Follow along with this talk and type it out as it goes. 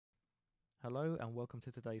Hello and welcome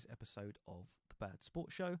to today's episode of The Bad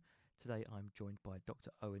Sports Show. Today I'm joined by Dr.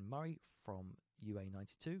 Owen Murray from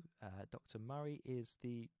UA92. Dr. Murray is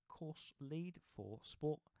the course lead for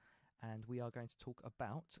sport, and we are going to talk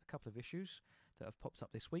about a couple of issues that have popped up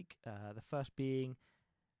this week. The first being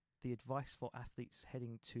the advice for athletes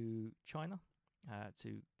heading to China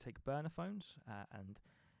to take burner phones and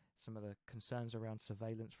some of the concerns around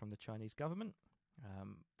surveillance from the Chinese government.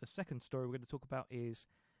 The second story we're going to talk about is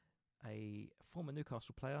a former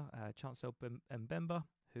Newcastle player, Chancellor Mbemba,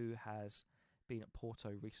 who has been at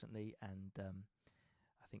Porto recently, and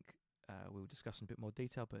I think we'll discuss in a bit more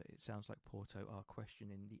detail, but it sounds like Porto are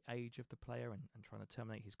questioning the age of the player and trying to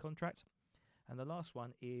terminate his contract. And the last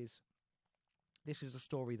one is, this is a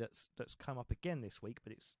story that's come up again this week,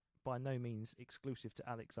 but it's by no means exclusive to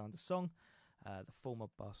Alexander Song, the former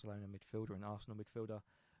Barcelona midfielder and Arsenal midfielder,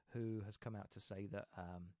 who has come out to say that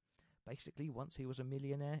basically, once he was a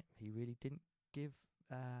millionaire, he really didn't give.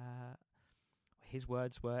 His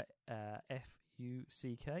words were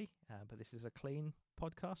F-U-C-K, but this is a clean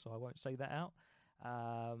podcast, so I won't say that out.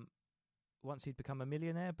 Once he'd become a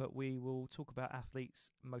millionaire, but we will talk about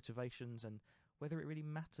athletes' motivations and whether it really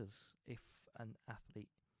matters if an athlete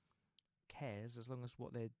cares, as long as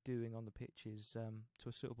what they're doing on the pitch is to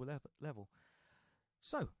a suitable level.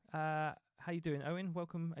 So, how you doing, Owen?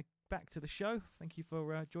 Welcome back to the show. Thank you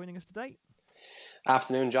for joining us today.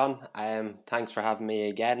 Afternoon, John. Thanks for having me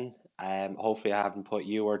again. Hopefully I haven't put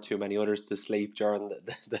you or too many others to sleep during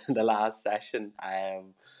the last session.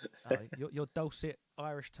 Your dulcet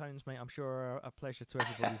Irish tones, mate, I'm sure are a pleasure to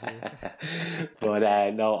everybody's ears.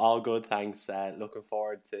 But no, all good, thanks. Looking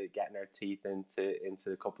forward to getting our teeth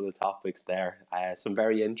into a couple of topics there. Some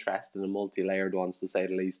very interesting and multi-layered ones, to say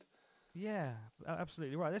the least. Yeah,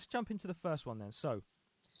 absolutely right. Let's jump into the first one then. So,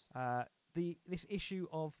 this issue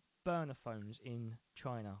of burner phones in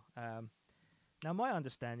China. Now, my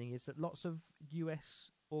understanding is that lots of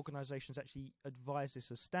US organisations actually advise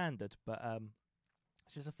this as standard, but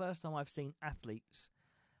this is the first time I've seen athletes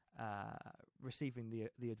receiving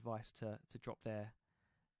the advice to drop their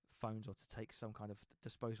phones or to take some kind of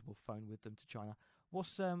disposable phone with them to China.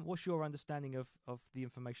 What's your understanding of the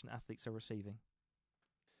information athletes are receiving?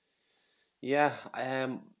 Yeah,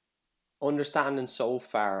 understanding so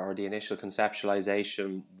far, or the initial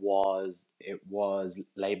conceptualization was, it was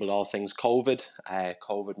labeled all things COVID,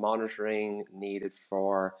 COVID monitoring needed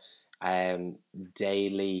for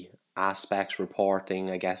daily aspects reporting.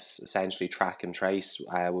 I guess essentially track and trace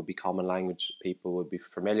would be common language people would be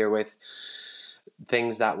familiar with.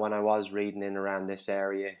 Things that when I was reading in around this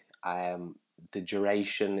area, the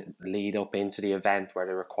duration lead up into the event where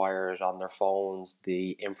they require it on their phones,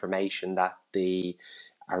 the information that they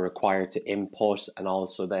are required to input, and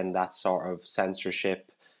also then that sort of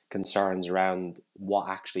censorship concerns around what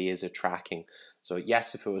actually is it tracking. So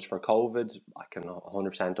yes, if it was for COVID, I can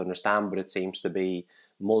 100% understand, but it seems to be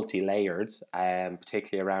multi-layered,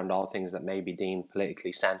 particularly around all things that may be deemed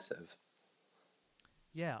politically sensitive.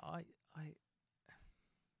 Yeah, I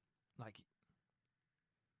like,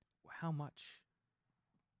 how much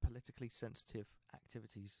politically sensitive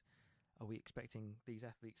activities are we expecting these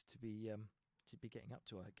athletes to be getting up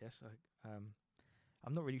to? I guess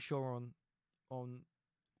I'm not really sure on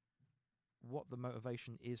what the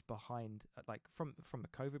motivation is behind, like from a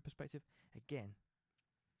COVID perspective. Again,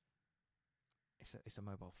 it's a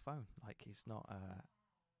mobile phone. Like it's not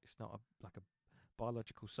like a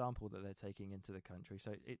biological sample that they're taking into the country.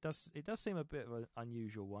 So it does seem a bit of an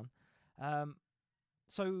unusual one.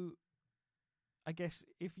 So I guess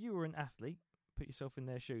if you were an athlete, put yourself in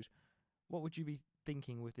their shoes, what would you be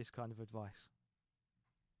thinking with this kind of advice?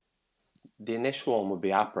 The initial one would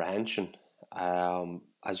be apprehension.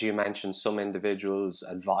 As you mentioned, some individuals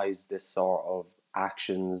advise this sort of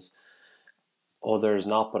actions, others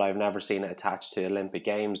not, but I've never seen it attached to Olympic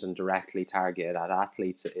Games and directly targeted at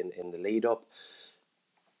athletes in the lead up.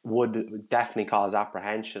 Would definitely cause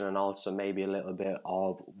apprehension, and also maybe a little bit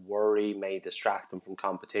of worry, may distract them from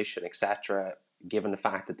competition, etc. Given the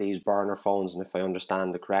fact that these burner phones, and if I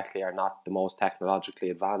understand it correctly, are not the most technologically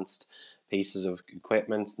advanced pieces of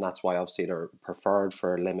equipment, and that's why obviously they're preferred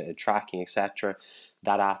for limited tracking, etc.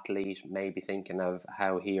 That athlete may be thinking of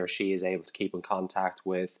how he or she is able to keep in contact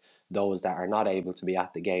with those that are not able to be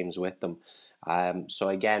at the games with them. So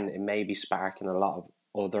again, it may be sparking a lot of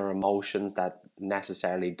other emotions that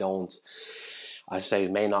necessarily don't, I say,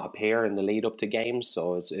 may not appear in the lead up to games.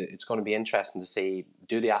 So it's going to be interesting to see,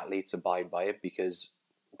 do the athletes abide by it, because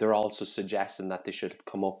they're also suggesting that they should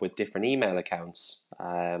come up with different email accounts,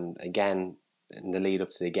 again, in the lead up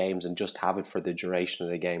to the games, and just have it for the duration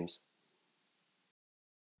of the games.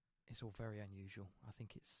 It's all very unusual. I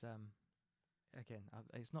think it's again,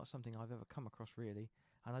 it's not something I've ever come across really,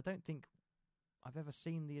 and I don't think I've ever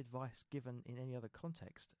seen the advice given in any other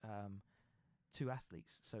context to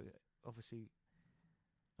athletes. So obviously,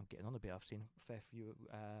 I'm getting on a bit. I've seen a fair few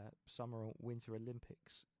summer or winter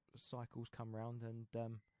Olympics cycles come round, and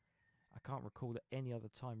I can't recall at any other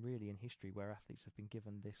time really in history where athletes have been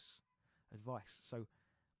given this advice. So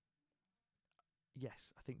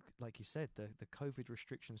yes, I think, like you said, the COVID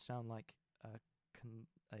restrictions sound like a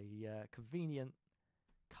convenient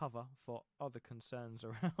cover for other concerns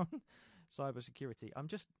around cybersecurity.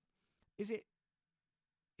 Is it,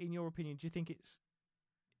 in your opinion, do you think it's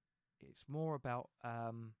more about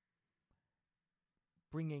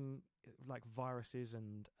bringing like viruses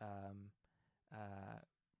and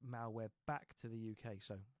malware back to the UK,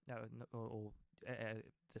 so or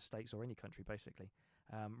the States or any country basically,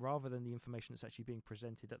 rather than the information that's actually being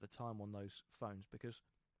presented at the time on those phones? Because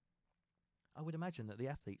I would imagine that the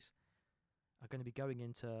athletes are going to be going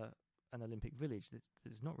into an Olympic village.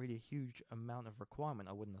 There's not really a huge amount of requirement,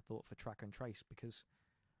 I wouldn't have thought, for track and trace, because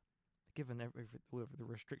given all of the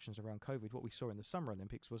restrictions around COVID, what we saw in the Summer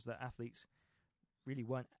Olympics was that athletes really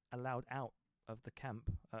weren't allowed out of the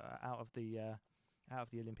camp, out of the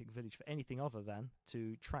Olympic village for anything other than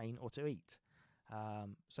to train or to eat.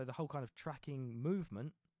 So the whole kind of tracking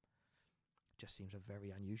movement just seems a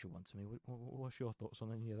very unusual one to me. What's your thoughts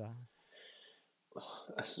on any of that?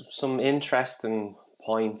 Some interesting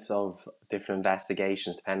points of different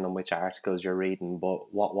investigations, depending on which articles you're reading.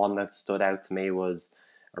 But one that stood out to me was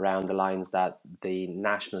around the lines that the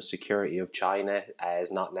national security of China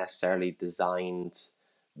is not necessarily designed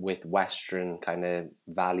with Western kind of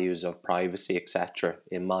values of privacy, etc.,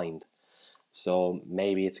 in mind. So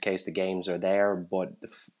maybe it's a case the games are there, but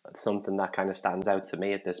something that kind of stands out to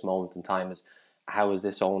me at this moment in time is, how is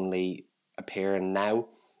this only appearing now?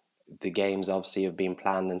 The games obviously have been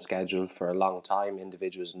planned and scheduled for a long time.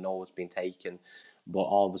 Individuals know it's been taken, but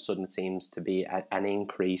all of a sudden it seems to be an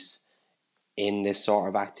increase in this sort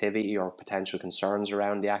of activity or potential concerns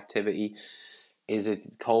around the activity. Is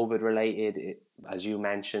it COVID related? As you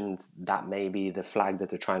mentioned, that may be the flag that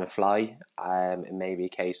they're trying to fly. It may be a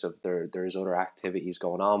case of there's other activities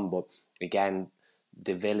going on, but again,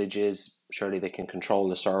 the villages, surely they can control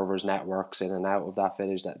the servers, networks in and out of that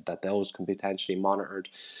village, that those can potentially monitored.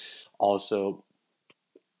 Also,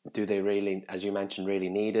 do they really, as you mentioned, really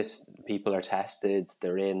need it? People are tested,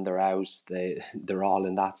 they're in, they're out, they're all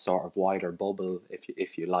in that sort of wider bubble,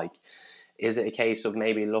 if you like. Is it a case of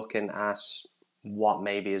maybe looking at what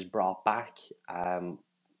maybe is brought back?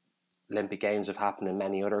 Olympic Games have happened in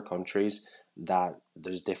many other countries, that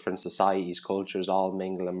there's different societies, cultures all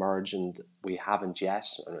mingle and merge, and we haven't yet,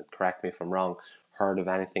 and correct me if I'm wrong, heard of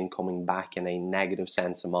anything coming back in a negative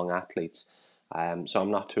sense among athletes. So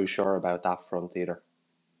I'm not too sure about that front either.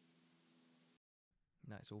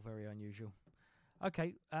 No, it's all very unusual.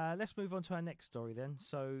 Okay, let's move on to our next story then.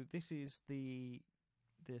 So this is the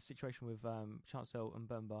situation with Chancel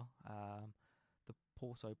Mbemba, the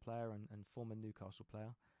Porto player and former Newcastle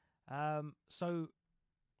player. So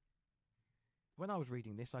when I was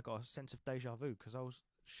reading this, I got a sense of deja vu, because I was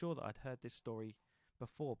sure that I'd heard this story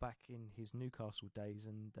before back in his Newcastle days,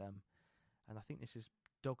 and I think this has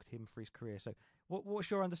dogged him for his career. So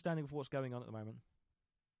what's your understanding of what's going on at the moment?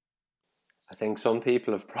 I think some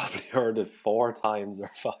people have probably heard it 4 times or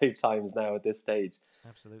 5 times now at this stage.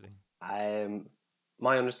 Absolutely.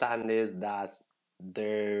 My understanding is that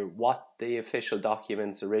what the official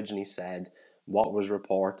documents originally said, what was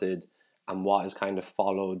reported, and what is kind of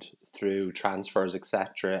followed through transfers,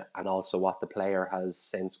 etc., and also what the player has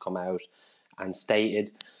since come out and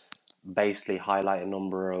stated, basically highlight a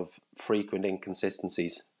number of frequent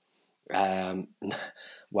inconsistencies. Um,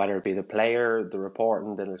 Whether it be the player, the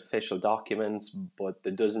reporting, the official documents, but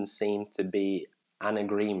there doesn't seem to be an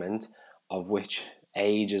agreement of which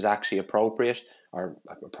age is actually appropriate, or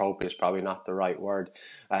appropriate is probably not the right word,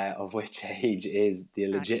 of which age is the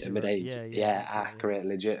legitimate age. Accurate,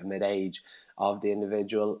 legitimate age of the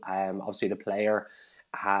individual. Obviously the player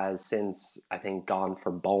has since, I think, gone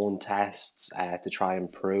for bone tests to try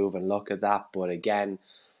and prove and look at that, but again,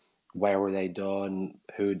 where were they done,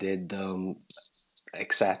 who did them,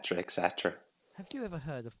 etc., etc. Have you ever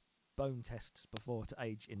heard of bone tests before to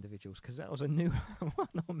age individuals? Because that was a new one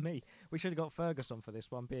on me. We should have got Fergus on for this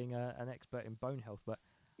one, being an expert in bone health, but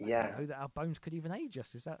I didn't know that our bones could even age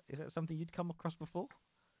us. Is that something you'd come across before?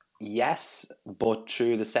 Yes, but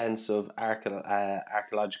through the sense of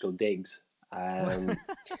archaeological digs.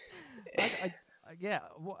 Yeah.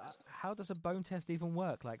 How does a bone test even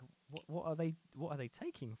work? Like, what are they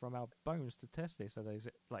taking from our bones to test this? Is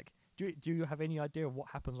it like, do you have any idea of what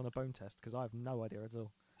happens on a bone test? Because I have no idea at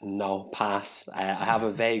all. No, pass. I have a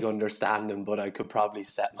vague understanding, but I could probably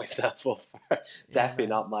set myself up for Yeah, definitely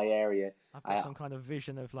no, not my area. I've got I, some kind of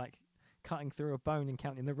vision of like cutting through a bone and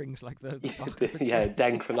counting the rings like the bark of a yeah, tree.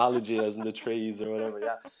 dendrochronology as in the trees or whatever.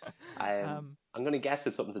 Yeah, um, I'm going to guess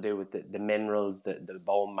it's something to do with the minerals, the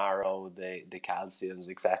bone marrow, the calciums,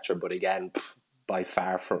 etc. But again, by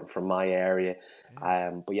far from my area.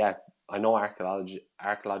 yeah. But yeah, I know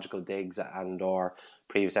archaeological digs and or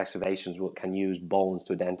previous excavations can use bones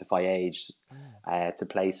to identify age, Mm, to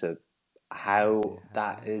place it. no How idea how.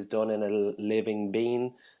 that Yeah. is done in a living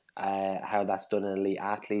being, how that's done in an elite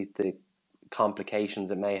athlete, the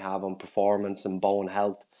complications it may have on performance and bone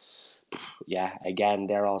health. Yeah, again,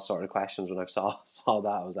 they're all sort of questions. When I saw that,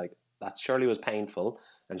 I was like, that surely was painful,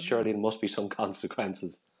 and surely Mm, there must be some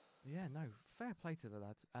consequences. yeah. No. Fair play to the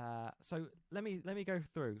lad. So let me go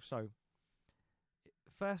through. So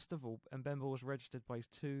first of all, Mbemba was registered by his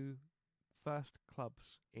two first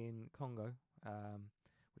clubs in Congo,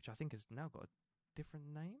 which I think has now got a different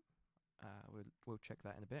name. We'll check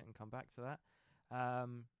that in a bit and come back to that.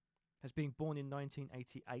 Has been born in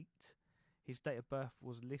 1988. His date of birth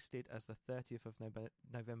was listed as the 30th of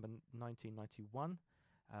November 1991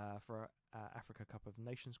 for Africa Cup of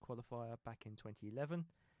Nations qualifier back in 2011.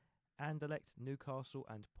 Anderlecht, Newcastle,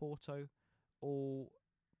 and Porto all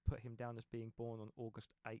put him down as being born on August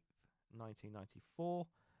 8th, 1994.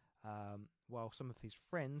 While some of his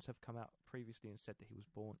friends have come out previously and said that he was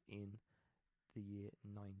born in the year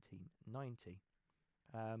 1990.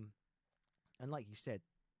 And like you said,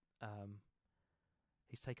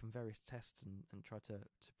 he's taken various tests and tried to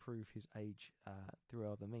prove his age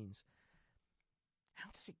through other means. How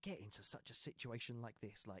does it get into such a situation like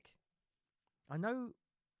this? Like, I know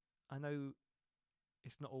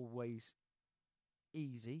it's not always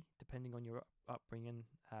easy, depending on your upbringing,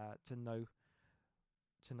 to know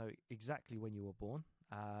exactly when you were born.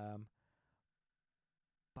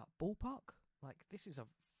 But ballpark, like this is a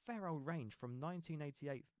fair old range from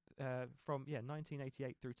 1988,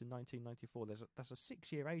 1988 through to 1994. That's a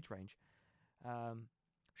 6 year age range.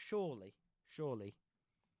 Surely,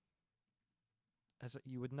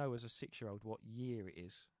 you would know as a 6 year old what year it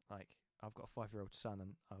is. Like I've got a 5 year old son,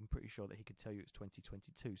 and I'm pretty sure that he could tell you it's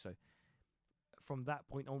 2022. So from that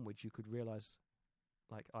point onwards, you could realize.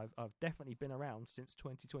 Like I've definitely been around since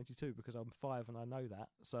 2022 because I'm 5 and I know that.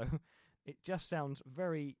 So it just sounds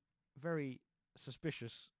very, very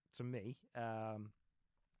suspicious to me that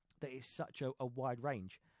it's such a wide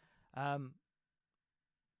range. Um,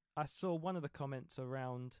 I saw one of the comments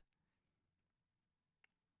around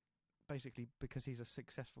basically because he's a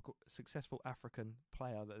successful African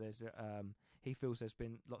player that he feels there's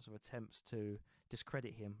been lots of attempts to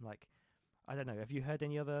discredit him. Like I don't know. Have you heard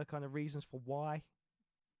any other kind of reasons for why?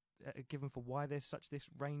 Given for why there's such this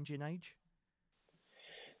range in age?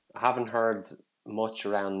 I haven't heard much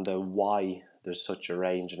around the why there's such a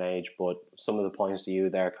range in age, but some of the points to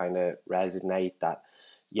you there kind of resonate that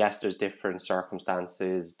yes, there's different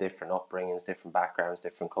circumstances, different upbringings, different backgrounds,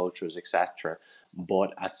 different cultures, etc.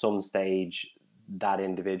 But at some stage, that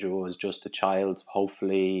individual is just a child,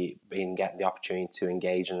 hopefully being getting the opportunity to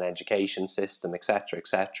engage in an education system, etc.,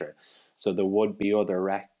 etc. So there would be other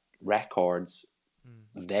records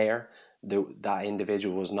True. there. That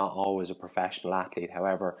individual was not always a professional athlete.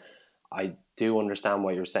 However, I do understand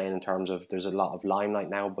what you're saying in terms of there's a lot of limelight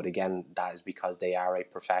now, but again, that is because they are a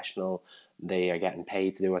professional. They are getting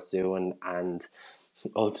paid to do what's doing, and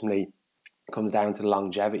ultimately it comes down to the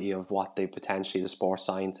longevity of what the sports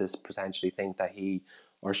scientists potentially think that he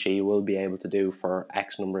or she will be able to do for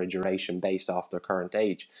X number of duration based off their current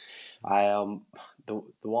age. The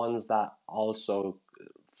ones that also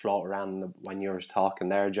float around when you were talking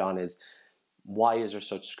there, John, is why is there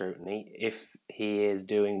such scrutiny if he is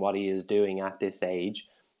doing what he is doing at this age?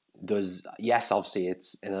 Yes, obviously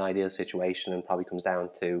it's in an ideal situation and probably comes down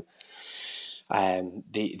to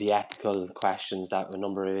the ethical questions that a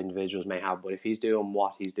number of individuals may have. But if he's doing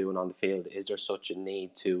what he's doing on the field, is there such a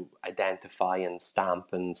need to identify and stamp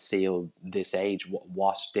and seal this age?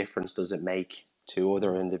 What difference does it make to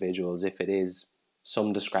other Mm. individuals if it is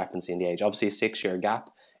some discrepancy in the age? Obviously, a 6 year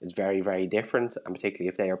gap is very, very different, and particularly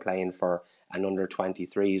if they are playing for an under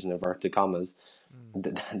 23s in inverted commas,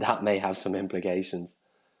 Mm. that may have some implications.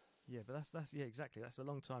 Yeah, but that's yeah, exactly. That's a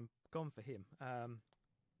long time gone for him.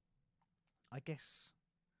 I guess.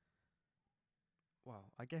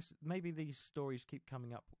 Well, I guess maybe these stories keep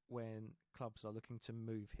coming up when clubs are looking to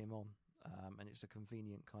move him on, and it's a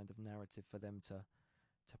convenient kind of narrative for them to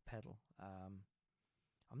peddle.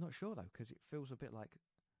 I'm not sure though, because it feels a bit like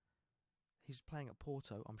he's playing at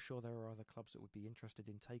Porto. I'm sure there are other clubs that would be interested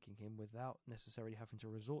in taking him without necessarily having to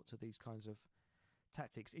resort to these kinds of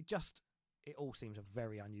tactics. It all seems a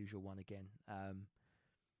very unusual one again.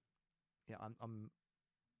 Yeah, I'm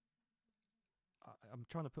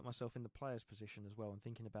trying to put myself in the player's position as well, and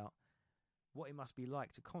thinking about what it must be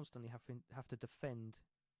like to constantly have to defend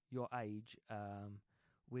your age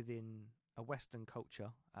within a Western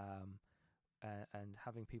culture, and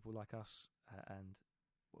having people like us, and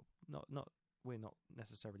well, not we're not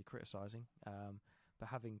necessarily criticising, but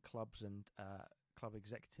having clubs and club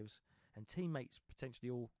executives and teammates potentially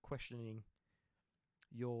all questioning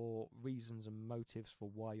your reasons and motives for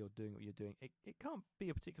why you're doing what you're doing. It can't be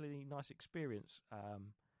a particularly nice experience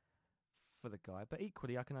for the guy, but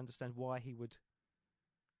equally I can understand why he would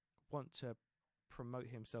want to promote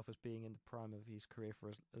himself as being in the prime of his career for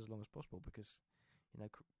as long as possible, because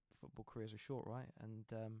football careers are short, right? And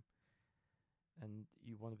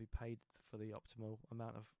you want to be paid for the optimal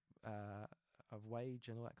amount of wage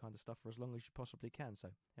and all that kind of stuff for as long as you possibly can. So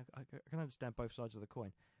I can understand both sides of the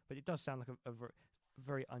coin, but it does sound like a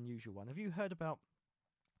very unusual one. Have you heard about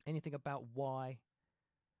anything about why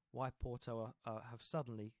Porto have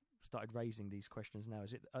suddenly started raising these questions now?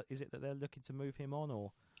 Is it that they're looking to move him on,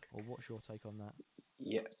 or what's your take on that?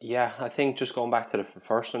 Yeah. I think just going back to the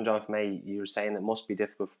first one, John, for me, you were saying it must be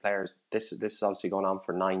difficult for players. This is obviously going on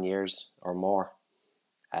for 9 years or more.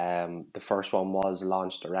 The first one was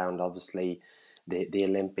launched around obviously the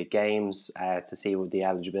Olympic Games to see what the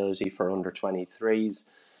eligibility for under 23s.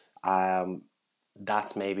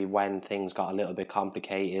 That's maybe when things got a little bit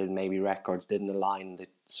complicated. Maybe records didn't align. That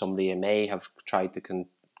somebody may have tried to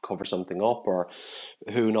cover something up, or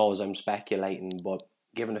who knows? I'm speculating, but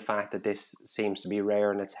given the fact that this seems to be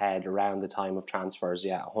rearing its head around the time of transfers,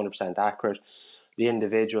 yeah, 100% accurate. The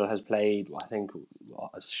individual has played, I think,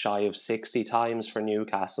 shy of 60 times for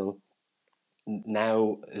Newcastle.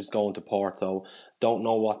 Now is going to Porto. Don't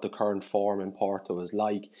know what the current form in Porto is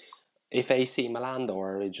like. If AC Milan though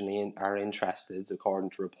are interested, according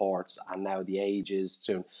to reports, and now the age is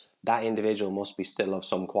soon, that individual must be still of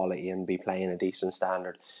some quality and be playing a decent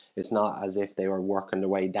standard. It's not as if they were working their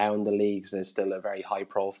way down the leagues. There's still a very high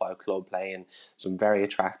profile club playing some very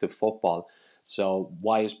attractive football. So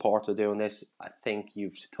why is Porto doing this? I think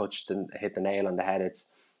you've touched and hit the nail on the head. It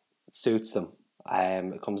suits them.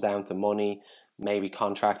 It comes down to money. Maybe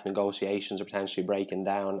contract negotiations are potentially breaking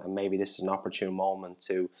down, and maybe this is an opportune moment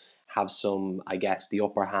to have some, I guess, the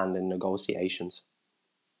upper hand in negotiations.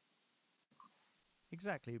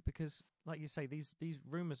 Exactly, because like you say, these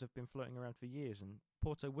rumours have been floating around for years, and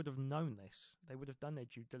Porto would have known this. They would have done their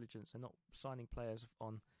due diligence and not signing players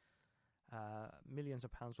on millions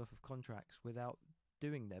of pounds worth of contracts without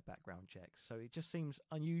doing their background checks. So it just seems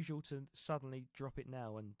unusual to suddenly drop it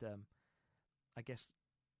now, and I guess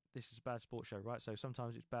this is a bad sports show, right? So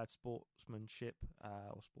sometimes it's bad sportsmanship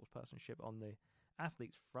or sportspersonship on the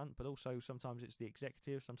athletes front, but also sometimes it's the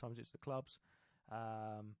executives, sometimes it's the clubs,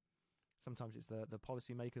 sometimes it's the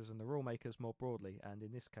policy makers and the rule makers more broadly. And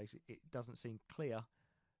in this case, it doesn't seem clear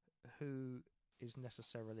who is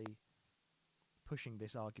necessarily pushing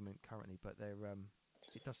this argument currently, but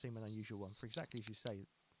it does seem an unusual one for exactly as you say.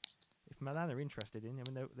 If Milan are interested in him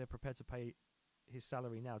and they're prepared to pay his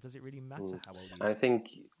salary now, does it really matter how old he is? I think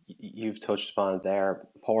you've touched upon it there.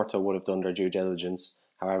 Porto would have done their due diligence.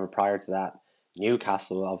 However, prior to that,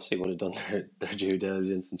 Newcastle obviously would have done their due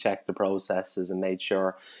diligence and checked the processes and made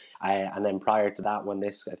sure. And then prior to that, when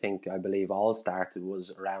this, I believe all started,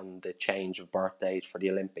 was around the change of birth date for the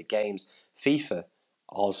Olympic Games. FIFA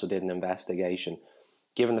also did an investigation.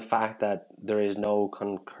 Given the fact that there is no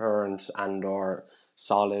concurrent and or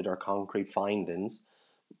solid or concrete findings,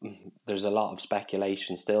 there's a lot of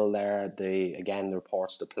speculation still there. The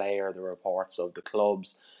reports the player, the reports of the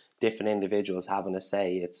clubs, different individuals having a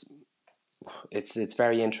say. It's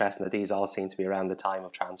very interesting that these all seem to be around the time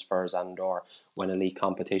of transfers and or when elite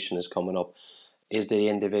competition is coming up. Is the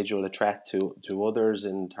individual a threat to others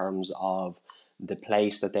in terms of the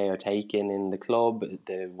place that they are taking in the club,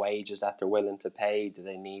 the wages that they're willing to pay? Do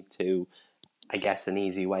they need to, I guess, an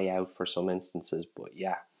easy way out for some instances? But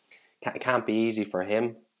yeah, it can't be easy for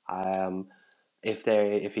him.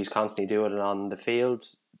 If he's constantly doing it on the field,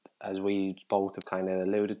 as we both have kind of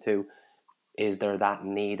alluded to, is there that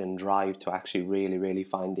need and drive to actually really, really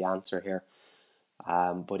find the answer here?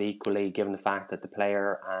 But equally, given the fact that the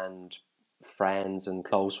player and friends and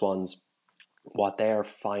close ones, what their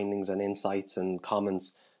findings and insights and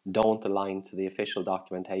comments don't align to the official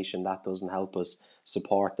documentation, that doesn't help us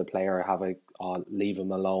support the player, leave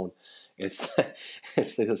him alone. It's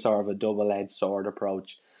it's the sort of a double-edged sword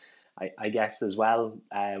approach. I guess as well,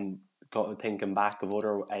 thinking back of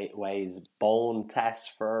other ways, bone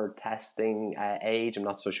tests for testing age. I'm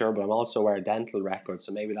not so sure, but I'm also aware of dental records,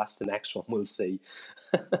 so maybe that's the next one we'll see.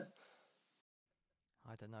 I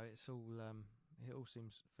don't know. It all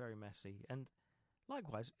seems very messy. And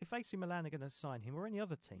likewise, if AC Milan are going to sign him or any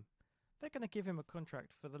other team, they're going to give him a contract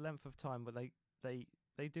for the length of time where they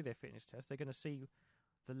do their fitness test. They're going to see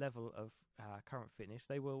the level of current fitness.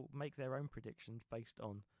 They will make their own predictions based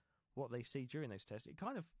on what they see during those tests. It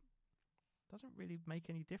kind of doesn't really make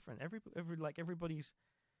any difference. Everybody's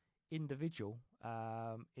individual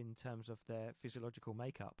in terms of their physiological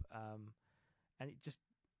makeup, and it just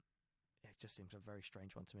seems a very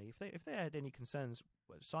strange one to me. If they had any concerns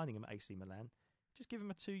signing him at AC Milan, just give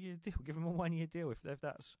him a 2-year deal, give him a 1-year deal.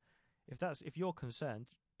 If you're concerned,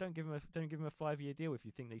 don't give him a 5-year deal if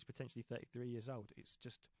you think that he's potentially 33 years old. It's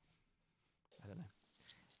just, I don't know.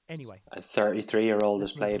 Anyway, a 33-year-old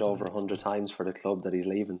has played over 100 times for the club that he's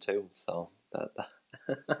leaving to. So that.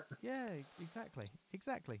 Yeah, exactly.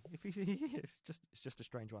 If it's just a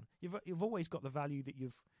strange one. You've always got the value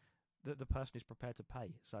that the person is prepared to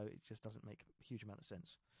pay. So it just doesn't make a huge amount of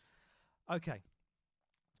sense. Okay,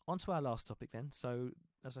 on to our last topic then. So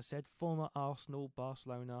as I said, former Arsenal,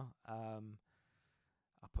 Barcelona.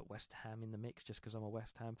 I put West Ham in the mix just because I'm a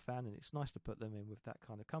West Ham fan, and it's nice to put them in with that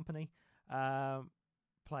kind of company.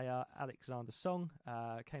 Player Alexander Song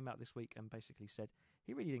came out this week and basically said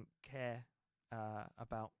he really didn't care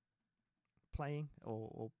about playing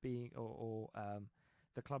or being or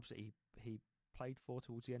the clubs that he played for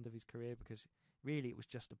towards the end of his career, because really it was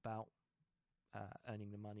just about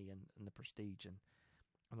earning the money and the prestige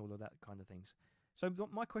and all of that kind of things. So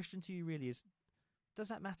my question to you really is, does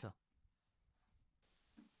that matter?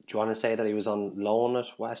 Do you want to say that he was on loan at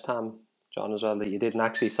West Ham, John, as well, that you didn't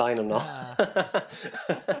actually sign him, no?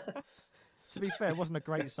 To be fair, it wasn't a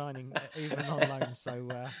great signing, even on loan. So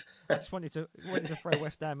I just wanted to throw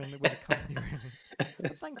West Ham in with a company, really.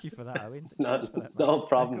 But thank you for that, Owen. No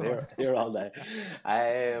problem. Here all day.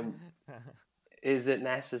 Is it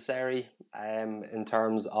necessary in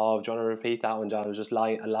terms of? Do you want to repeat that one, John? I was just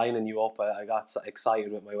lining you up. I got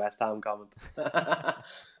excited with my West Ham comment.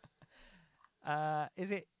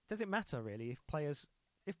 Does it matter really if players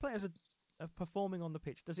are performing on the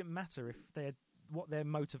pitch? Does it matter if what their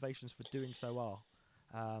motivations for doing so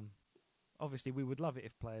are? Obviously, we would love it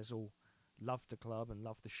if players all loved the club and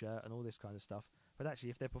loved the shirt and all this kind of stuff. But actually,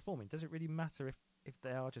 if they're performing, does it really matter if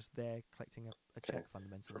they are just there collecting a check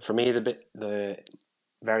fundamentally? For me, the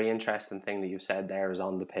very interesting thing that you said there is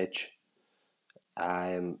on the pitch.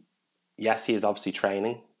 Yes, he's obviously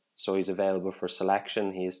training, so he's available for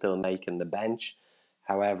selection. He is still making the bench.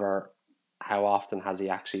 However, how often has he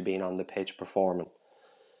actually been on the pitch performing?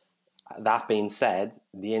 That being said,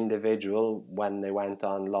 the individual, when they went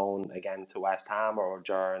on loan again to West Ham or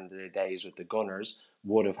during the days with the Gunners,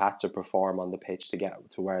 would have had to perform on the pitch to get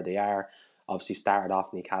to where they are. Obviously started off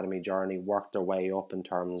in the academy journey, worked their way up in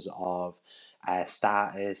terms of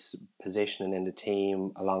status, positioning in the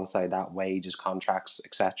team. Alongside that, wages, contracts,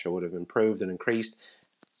 etc. would have improved and increased.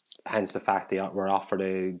 Hence the fact they were offered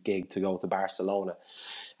a gig to go to Barcelona.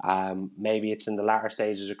 Maybe it's in the latter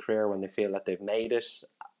stages of career when they feel that they've made it.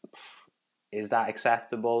 Is that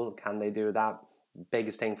acceptable? Can they do that?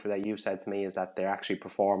 Biggest thing for that you've said to me is that they're actually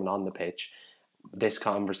performing on the pitch. This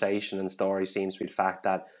conversation and story seems to be the fact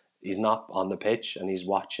that he's not on the pitch and he's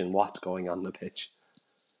watching what's going on the pitch.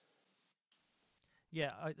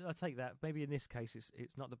 Yeah, I take that. Maybe in this case,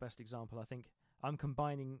 it's not the best example. I think I'm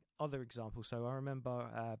combining other examples. So I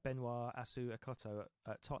remember Benoit Asu-Ekoto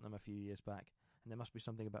at Tottenham a few years back, and there must be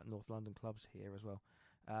something about North London clubs here as well.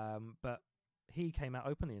 But he came out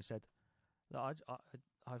openly and said,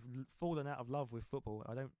 I've fallen out of love with football.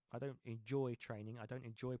 I don't enjoy training. I don't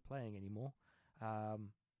enjoy playing anymore.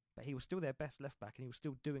 But he was still their best left back, and he was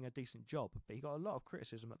still doing a decent job. But he got a lot of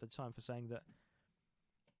criticism at the time for saying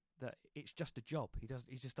that it's just a job. He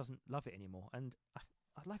just doesn't love it anymore. And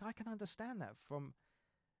I can understand that from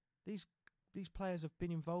these players have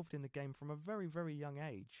been involved in the game from a very, very young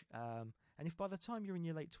age. And if by the time you're in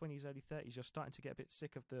your late 20s, early 30s, you're starting to get a bit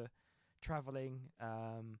sick of the travelling,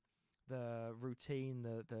 the routine,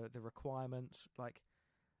 the requirements, I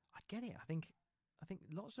get it. I think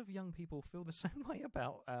lots of young people feel the same way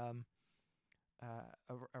about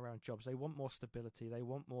around jobs. They want more stability. They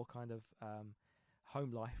want more kind of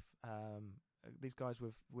home life. These guys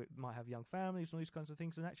might have young families and all these kinds of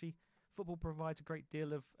things, and actually football provides a great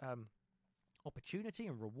deal of opportunity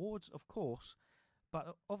and rewards, of course,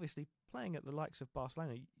 but obviously playing at the likes of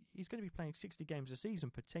Barcelona, he's going to be playing 60 games a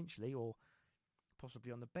season potentially, or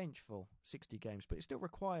possibly on the bench for 60 games, but it still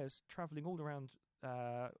requires travelling all around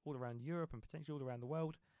Europe and potentially all around the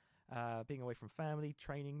world. being away from family,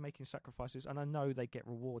 training, making sacrifices, and I know they get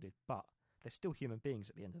rewarded, but they're still human beings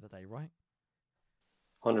at the end of the day, right?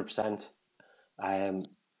 100%. Um,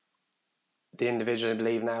 the individual I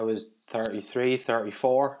believe now is 33,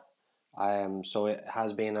 34. So it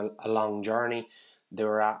has been a long journey. They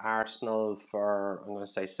were at Arsenal for, I'm going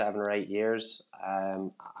to say, 7 or 8 years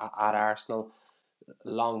at Arsenal.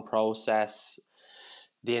 Long process.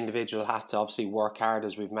 The individual had to obviously work hard,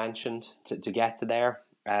 as we've mentioned, to get to there.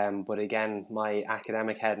 But again, my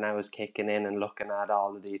academic head now is kicking in and looking at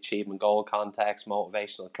all of the achievement goal context,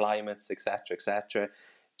 motivational climates, etc., etc.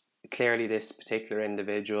 Clearly, this particular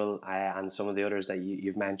individual and some of the others that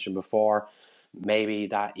you've mentioned before, maybe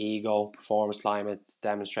that ego, performance climate,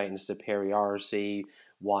 demonstrating superiority,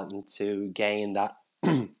 wanting to gain that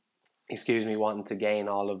wanting to gain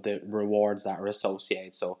all of the rewards that are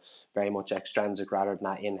associated. So very much extrinsic rather than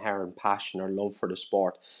that inherent passion or love for the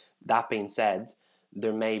sport. That being said,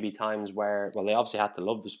 there may be times where, well, they obviously had to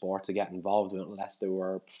love the sport to get involved in it, unless they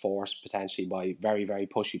were forced potentially by very, very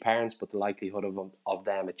pushy parents, but the likelihood of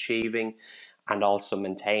them achieving and also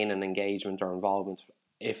maintaining engagement or involvement,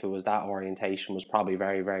 if it was that orientation, was probably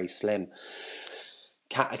very, very slim.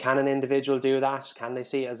 Can an individual do that? Can they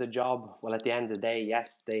see it as a job? Well, at the end of the day,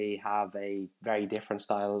 yes, they have a very different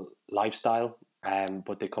lifestyle,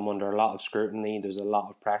 but they come under a lot of scrutiny. There's a lot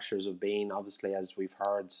of pressures of being, obviously, as we've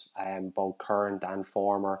heard, both current and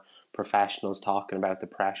former professionals talking about the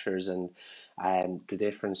pressures and the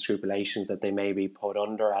different scrupulations that they may be put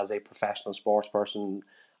under as a professional sports person.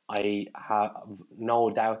 I have no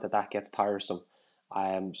doubt that that gets tiresome.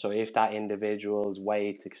 So if that individual's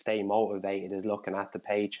way to stay motivated is looking at the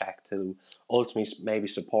paycheck to ultimately maybe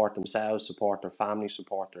support themselves, support their family,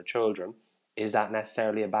 support their children, is that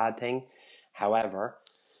necessarily a bad thing? However,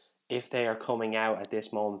 if they are coming out at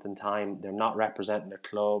this moment in time, they're not representing their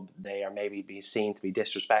club, they are maybe being seen to be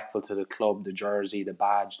disrespectful to the club, the jersey, the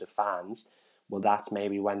badge, the fans, well, that's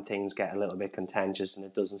maybe when things get a little bit contentious and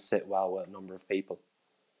it doesn't sit well with a number of people.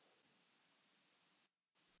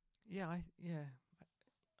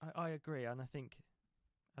 I agree, and I think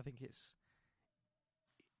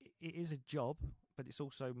it is a job, but it's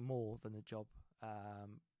also more than a job.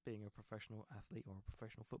 Being a professional athlete or a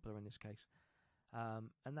professional footballer in this case,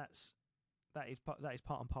 and that is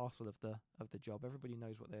part and parcel of the job. Everybody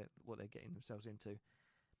knows what they're getting themselves into.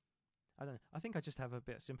 I don't know. I think I just have a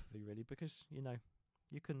bit of sympathy really because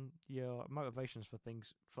your motivations for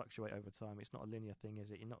things fluctuate over time. It's not a linear thing, is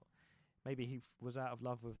it? You're not. Maybe he was out of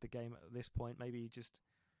love with the game at this point. Maybe he just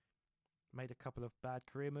made a couple of bad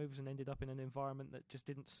career moves and ended up in an environment that just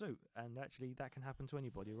didn't suit. And actually, that can happen to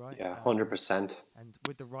anybody, right? Yeah, 100%. And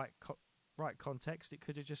with the right context, it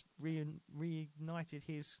could have just reignited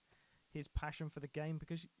his passion for the game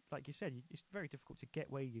because, like you said, it's very difficult to get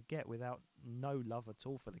where you get without no love at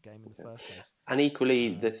all for the game in the first place. And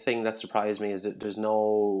equally, the thing that surprised me is that there's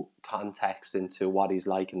no context into what he's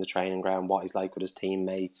like in the training ground, what he's like with his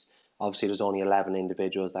teammates. Obviously, there's only 11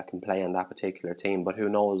 individuals that can play on that particular team, but who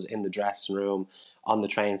knows, in the dressing room, on the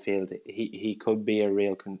training field, he could be a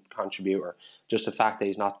real contributor. Just the fact that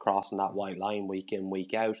he's not crossing that white line week in,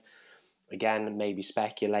 week out. Again, maybe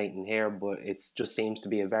speculating here, but it just seems to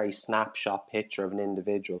be a very snapshot picture of an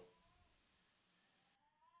individual.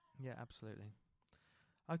 Yeah, absolutely.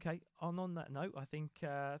 Okay, on that note, I think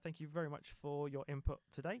thank you very much for your input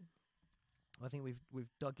today. I think we've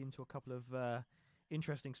dug into a couple of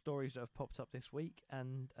interesting stories that have popped up this week,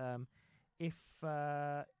 and if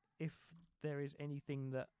there is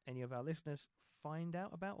anything that any of our listeners find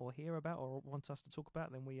out about or hear about or want us to talk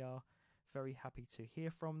about, then we are very happy to hear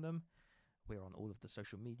from them. We're on all of the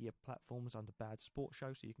social media platforms under Bad Sport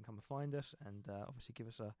Show, so you can come and find us, and obviously give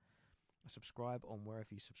us a subscribe on wherever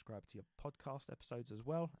you subscribe to your podcast episodes as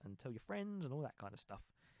well, and tell your friends and all that kind of stuff.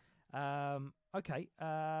 Okay,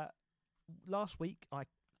 last week I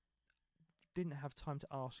didn't have time to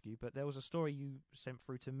ask you, but there was a story you sent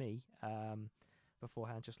through to me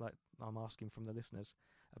beforehand, just like I'm asking from the listeners,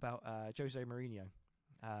 about Jose Mourinho.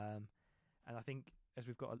 And I think as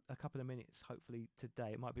we've got a couple of minutes, hopefully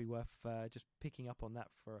today, it might be worth just picking up on that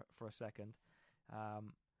for a second.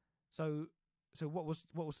 So what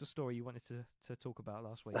was the story you wanted to talk about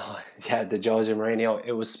last week? Yeah, the Jose Mourinho.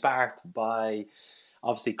 It was sparked by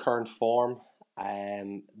obviously current form.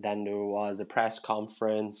 Then there was a press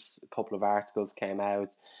conference, a couple of articles came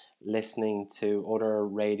out, listening to other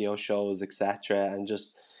radio shows, etc. And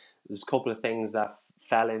just there's a couple of things that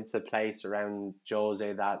fell into place around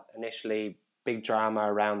Jose that initially big drama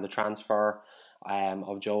around the transfer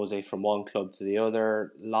of Jose from one club to the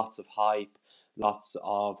other, lots of hype, lots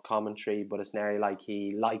of commentary, but it's nearly like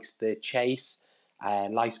he likes the chase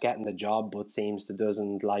likes getting the job, but seems to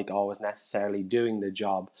doesn't like always necessarily doing the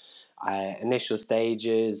job. Initial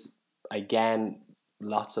stages, again,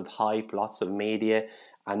 lots of hype, lots of media,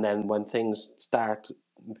 and then when things start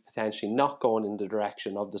potentially not going in the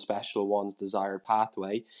direction of the special one's desired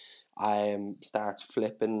pathway, starts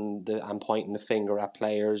flipping and pointing the finger at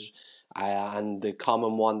players. And the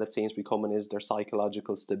common one that seems to be coming is their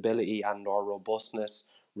psychological stability and or robustness,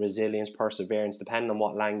 resilience, perseverance, depending on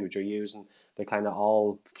what language you're using. They're kind of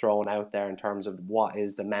all thrown out there in terms of what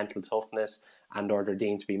is the mental toughness and or they're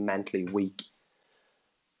deemed to be mentally weak.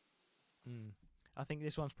 I think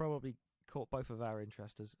this one's probably caught both of our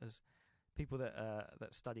interests as people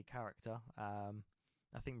that study character.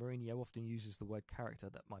 I think Mourinho often uses the word character,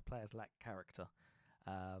 that my players lack character,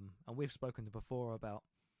 and we've spoken before about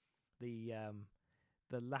the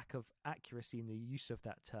lack of accuracy in the use of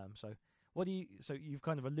that term. So so you've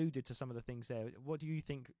kind of alluded to some of the things there. What do you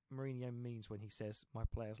think Mourinho means when he says my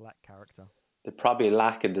players lack character? They probably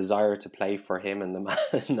lack a desire to play for him in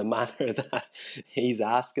in the manner that he's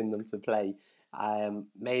asking them to play.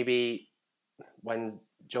 Maybe when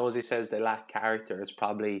Josie says they lack character, it's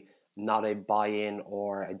probably not a buy-in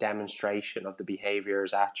or a demonstration of the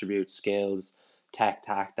behaviours, attributes, skills, tact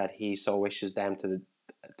that he so wishes them to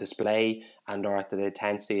display and or at the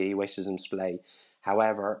intensity he wishes them to display.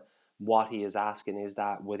 However, what he is asking is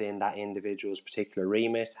that within that individual's particular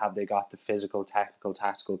remit, have they got the physical, technical,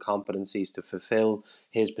 tactical competencies to fulfill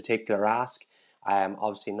his particular ask?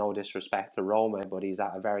 Obviously, no disrespect to Roma, but he's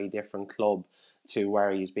at a very different club to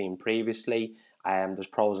where he's been previously. There's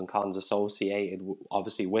pros and cons associated,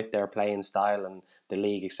 obviously, with their playing style and the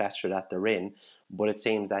league, etc., that they're in. But it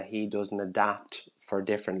seems that he doesn't adapt for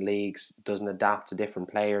different leagues, doesn't adapt to different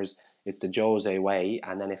players. It's the Jose way,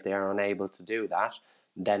 and then if they are unable to do that,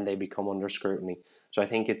 then they become under scrutiny. So I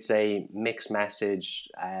think it's a mixed message,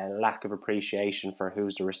 lack of appreciation for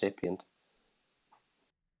who's the recipient.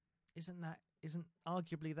 Isn't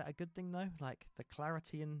arguably that a good thing though? Like the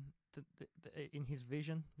clarity in in his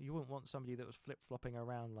vision. You wouldn't want somebody that was flip flopping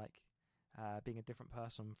around, like being a different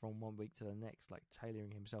person from one week to the next, like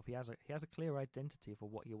tailoring himself. He has a clear identity for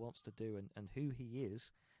what he wants to do and who he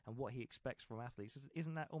is and what he expects from athletes.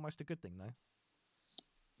 Isn't that almost a good thing though?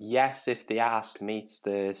 Yes, if the ask meets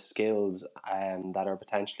the skills that are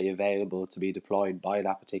potentially available to be deployed by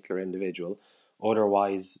that particular individual.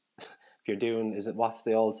 Otherwise, if you're doing, is it what's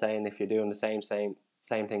the old saying? If you're doing the same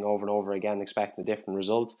thing over and over again, expecting a different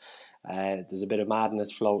result, there's a bit of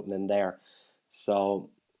madness floating in there. So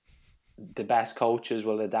the best coaches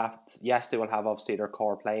will adapt. Yes, they will have obviously their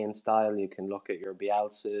core playing style. You can look at your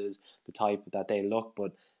Bielsa's, the type that they look,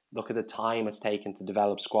 but look at the time it's taken to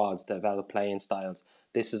develop squads, to develop playing styles.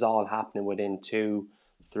 This is all happening within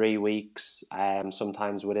 2-3 weeks,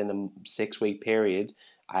 sometimes within a 6 week period.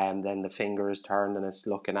 Then the finger is turned and it's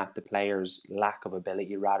looking at the player's lack of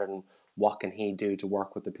ability rather than what can he do to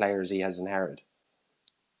work with the players he has inherited.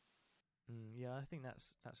 Yeah, I think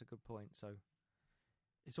that's a good point. So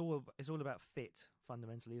it's all about fit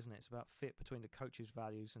fundamentally, isn't it? It's about fit between the coach's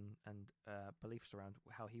values and beliefs around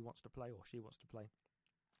how he wants to play or she wants to play,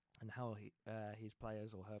 and how his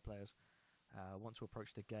players or her players want to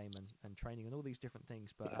approach the game and training and all these different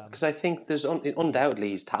things. But because I think there's undoubtedly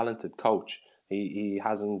he's a talented coach. He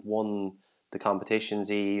hasn't won the competitions.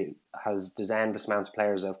 There's endless amounts of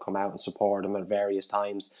players that have come out and supported him at various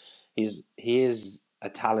times. He is a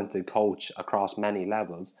talented coach across many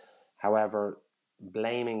levels. However,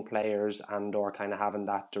 blaming players and or kind of having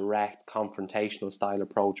that direct confrontational style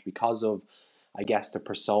approach because of, I guess, the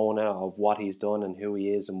persona of what he's done and who he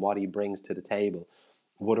is and what he brings to the table.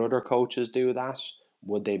 Would other coaches do that?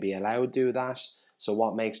 Would they be allowed to do that? So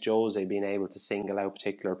what makes Jose being able to single out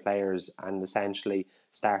particular players and essentially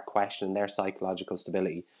start questioning their psychological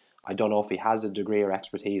stability? I don't know if he has a degree or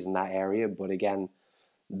expertise in that area, but again,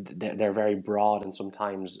 they're very broad and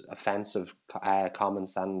sometimes offensive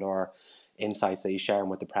comments and or insights that he's sharing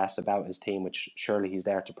with the press about his team, which surely he's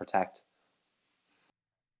there to protect.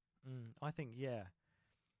 I think, yeah.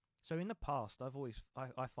 So in the past, I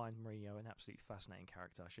find Mourinho an absolutely fascinating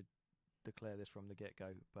character. I should declare this from the get go,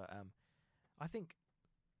 but I think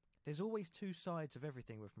there's always two sides of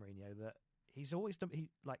everything with Mourinho. That he's always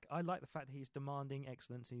I like the fact that he's demanding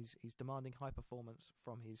excellence. He's demanding high performance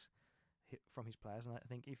from his players, and I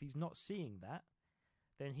think if he's not seeing that,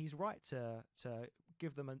 then he's right to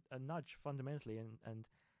give them a nudge fundamentally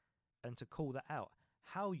and to call that out.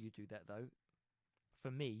 How you do that though, for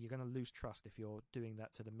me, you're going to lose trust if you're doing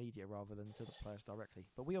that to the media rather than to the players directly.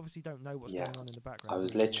 But we obviously don't know what's going on in the background. I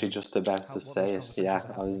was literally just about to say it. Yeah,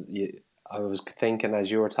 I was thinking as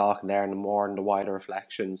you were talking there, and more in the wider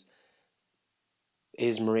reflections.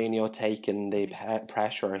 Is Mourinho taking I the think.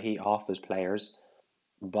 pressure or heat off his players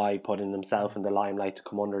by putting himself Mm, in the limelight to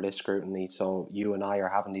come under this scrutiny? So you and I are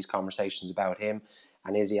having these conversations about him,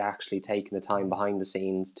 and is he actually taking the time mm, behind the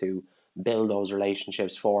scenes to build those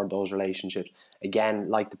relationships, forward those relationships? Again,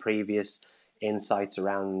 like the previous insights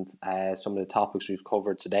around some of the topics we've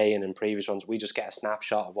covered today and in previous ones, we just get a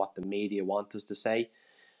snapshot of what the media want us to say.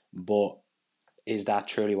 But is that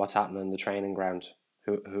truly what's happening in the training ground?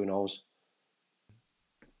 Who knows?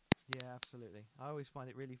 yeah, absolutely. I always find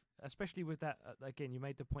it really, especially with that. Again, you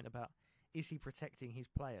made the point about is he protecting his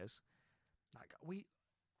players? Like we,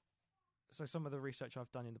 so some of the research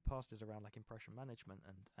I've done in the past is around like impression management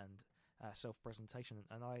and self presentation,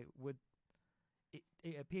 and I would.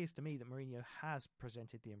 It appears to me that Mourinho has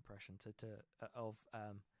presented the impression to of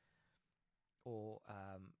or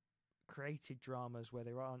created dramas where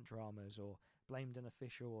there aren't dramas, or blamed an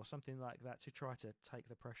official or something like that to try to take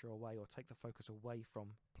the pressure away or take the focus away from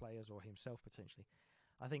players or himself potentially.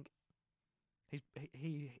 I think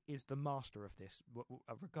he is the master of this,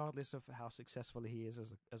 regardless of how successful he is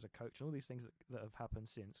as a coach and all these things that have happened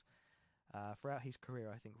since. Throughout his career,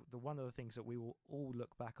 I think one of the things that we will all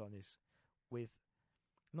look back on is with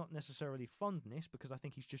not necessarily fondness, because I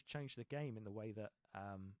think he's just changed the game in the way that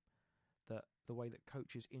the way that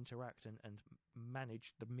coaches interact and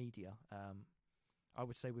manage the media. I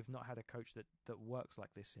would say we've not had a coach that works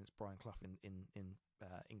like this since Brian Clough in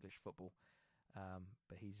English football.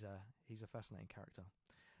 But he's a fascinating character.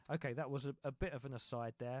 Okay, that was a bit of an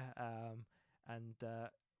aside there, and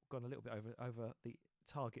gone a little bit over the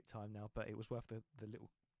target time now, but it was worth the little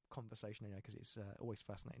conversation anyway, because it's always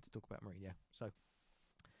fascinating to talk about Mourinho. So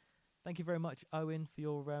thank you very much, Owen, for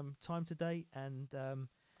your time today, and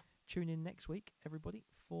tune in next week, everybody,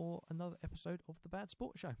 for another episode of The Bad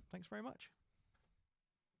Sports Show. Thanks very much.